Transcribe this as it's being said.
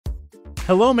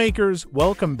Hello makers,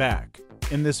 welcome back.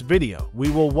 In this video,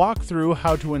 we will walk through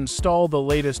how to install the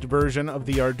latest version of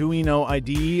the Arduino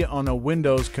IDE on a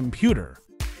Windows computer.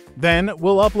 Then,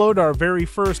 we'll upload our very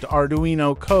first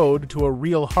Arduino code to a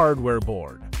real hardware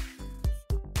board.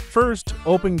 First,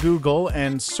 open Google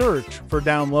and search for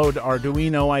Download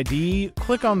Arduino IDE.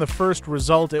 Click on the first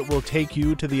result. It will take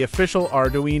you to the official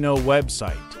Arduino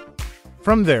website.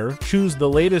 From there, choose the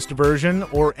latest version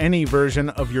or any version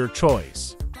of your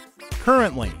choice.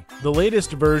 Currently, the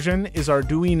latest version is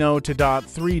Arduino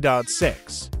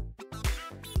 3.6.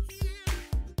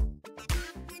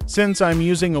 Since I'm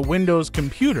using a Windows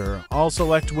computer, I'll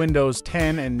select Windows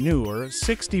 10 and newer,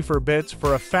 64 bits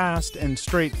for a fast and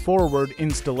straightforward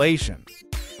installation.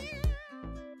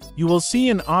 You will see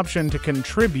an option to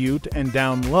contribute and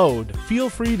download. Feel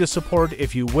free to support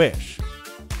if you wish.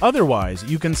 Otherwise,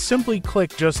 you can simply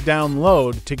click just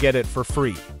download to get it for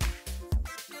free.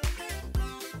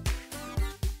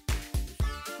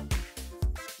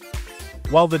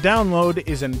 While the download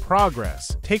is in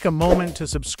progress, take a moment to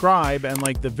subscribe and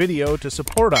like the video to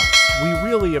support us. We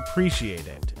really appreciate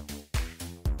it.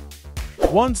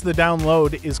 Once the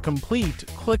download is complete,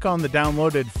 click on the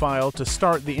downloaded file to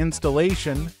start the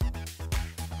installation.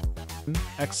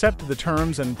 Accept the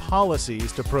terms and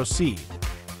policies to proceed.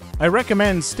 I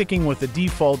recommend sticking with the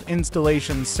default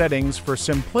installation settings for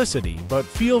simplicity, but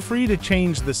feel free to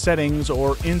change the settings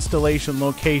or installation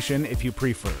location if you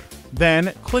prefer.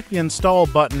 Then, click the Install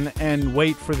button and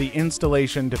wait for the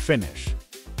installation to finish.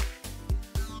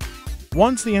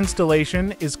 Once the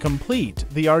installation is complete,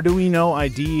 the Arduino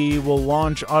IDE will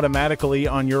launch automatically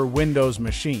on your Windows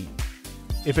machine.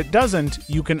 If it doesn't,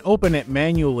 you can open it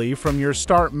manually from your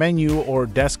Start menu or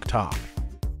desktop.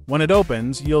 When it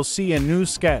opens, you'll see a new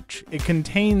sketch. It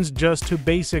contains just two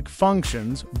basic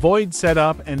functions, void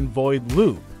setup and void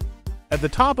loop. At the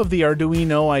top of the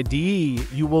Arduino IDE,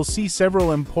 you will see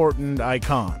several important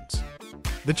icons.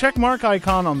 The checkmark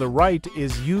icon on the right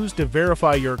is used to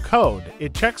verify your code.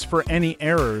 It checks for any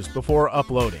errors before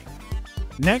uploading.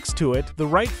 Next to it, the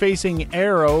right-facing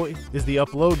arrow is the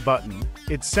Upload button.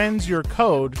 It sends your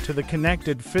code to the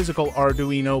connected physical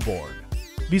Arduino board.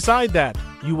 Beside that,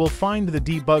 you will find the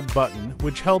Debug button,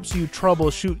 which helps you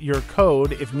troubleshoot your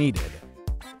code if needed.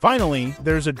 Finally,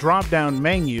 there's a drop-down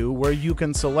menu where you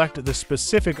can select the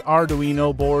specific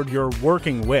Arduino board you're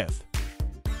working with.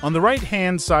 On the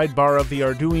right-hand sidebar of the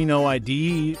Arduino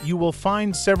IDE, you will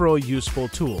find several useful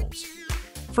tools.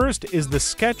 First is the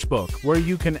Sketchbook, where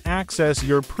you can access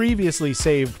your previously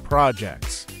saved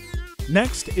projects.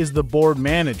 Next is the Board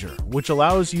Manager, which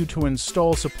allows you to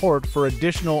install support for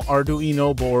additional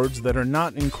Arduino boards that are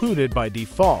not included by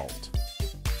default.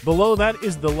 Below that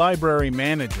is the Library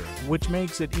Manager, which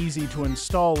makes it easy to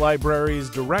install libraries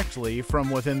directly from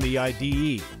within the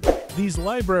IDE. These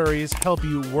libraries help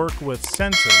you work with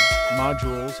sensors,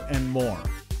 modules, and more.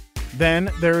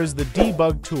 Then there is the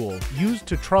Debug tool, used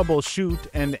to troubleshoot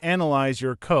and analyze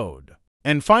your code.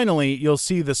 And finally, you'll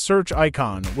see the search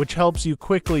icon, which helps you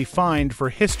quickly find for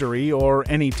history or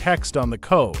any text on the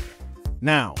code.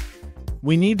 Now,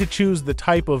 we need to choose the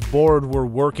type of board we're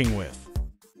working with.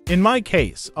 In my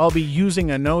case, I'll be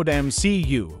using a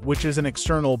NodeMCU, which is an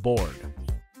external board.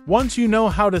 Once you know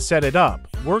how to set it up,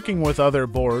 working with other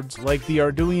boards like the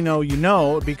Arduino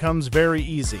Uno becomes very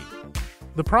easy.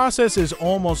 The process is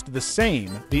almost the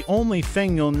same. The only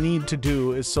thing you'll need to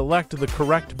do is select the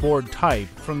correct board type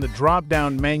from the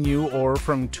drop-down menu or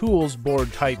from Tools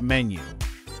Board Type menu.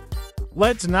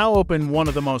 Let's now open one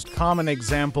of the most common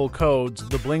example codes,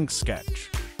 the Blink sketch.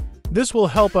 This will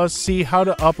help us see how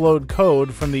to upload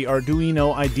code from the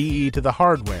Arduino IDE to the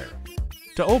hardware.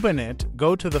 To open it,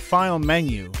 go to the File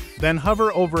menu, then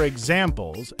hover over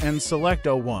Examples and select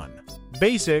O1.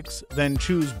 Basics, then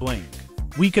choose Blink.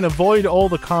 We can avoid all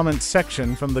the comments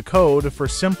section from the code for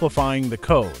simplifying the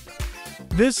code.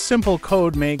 This simple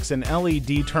code makes an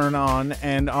LED turn on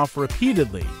and off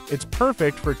repeatedly. It's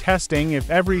perfect for testing if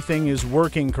everything is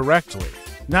working correctly.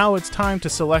 Now it's time to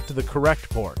select the correct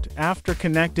port. After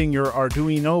connecting your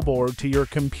Arduino board to your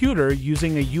computer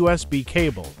using a USB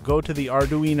cable, go to the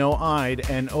Arduino IDE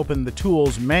and open the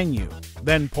Tools menu.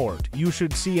 Then Port. You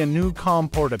should see a new COM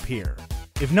port appear.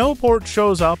 If no port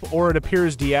shows up or it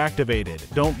appears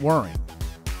deactivated, don't worry.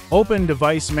 Open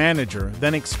Device Manager,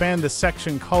 then expand the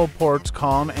section called Ports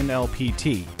COM and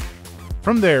LPT.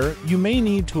 From there, you may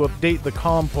need to update the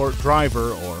COM port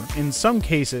driver or, in some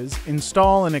cases,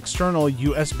 install an external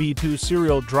USB 2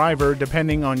 serial driver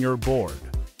depending on your board,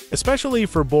 especially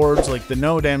for boards like the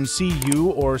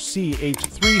NodeMCU or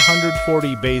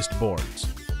CH340 based boards.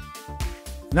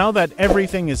 Now that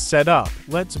everything is set up,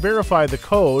 let's verify the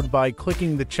code by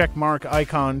clicking the checkmark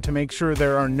icon to make sure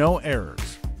there are no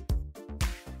errors.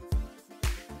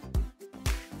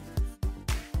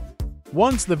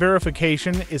 Once the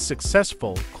verification is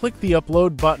successful, click the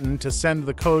Upload button to send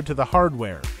the code to the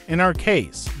hardware, in our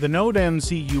case, the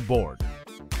NodeMCU board.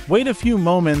 Wait a few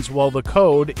moments while the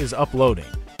code is uploading.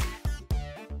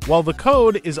 While the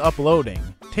code is uploading,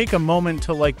 take a moment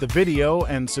to like the video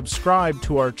and subscribe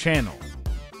to our channel.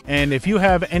 And if you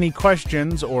have any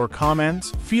questions or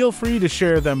comments, feel free to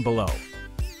share them below.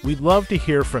 We'd love to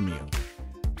hear from you.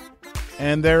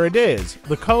 And there it is,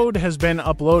 the code has been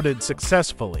uploaded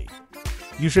successfully.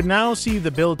 You should now see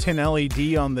the built-in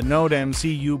LED on the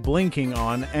NodeMCU blinking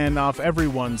on and off every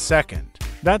 1 second.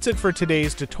 That's it for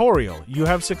today's tutorial. You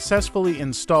have successfully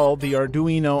installed the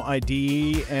Arduino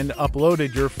IDE and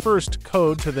uploaded your first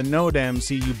code to the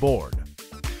NodeMCU board.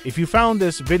 If you found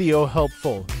this video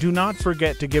helpful, do not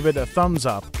forget to give it a thumbs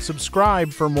up,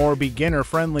 subscribe for more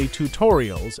beginner-friendly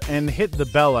tutorials, and hit the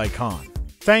bell icon.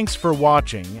 Thanks for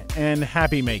watching, and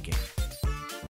happy making!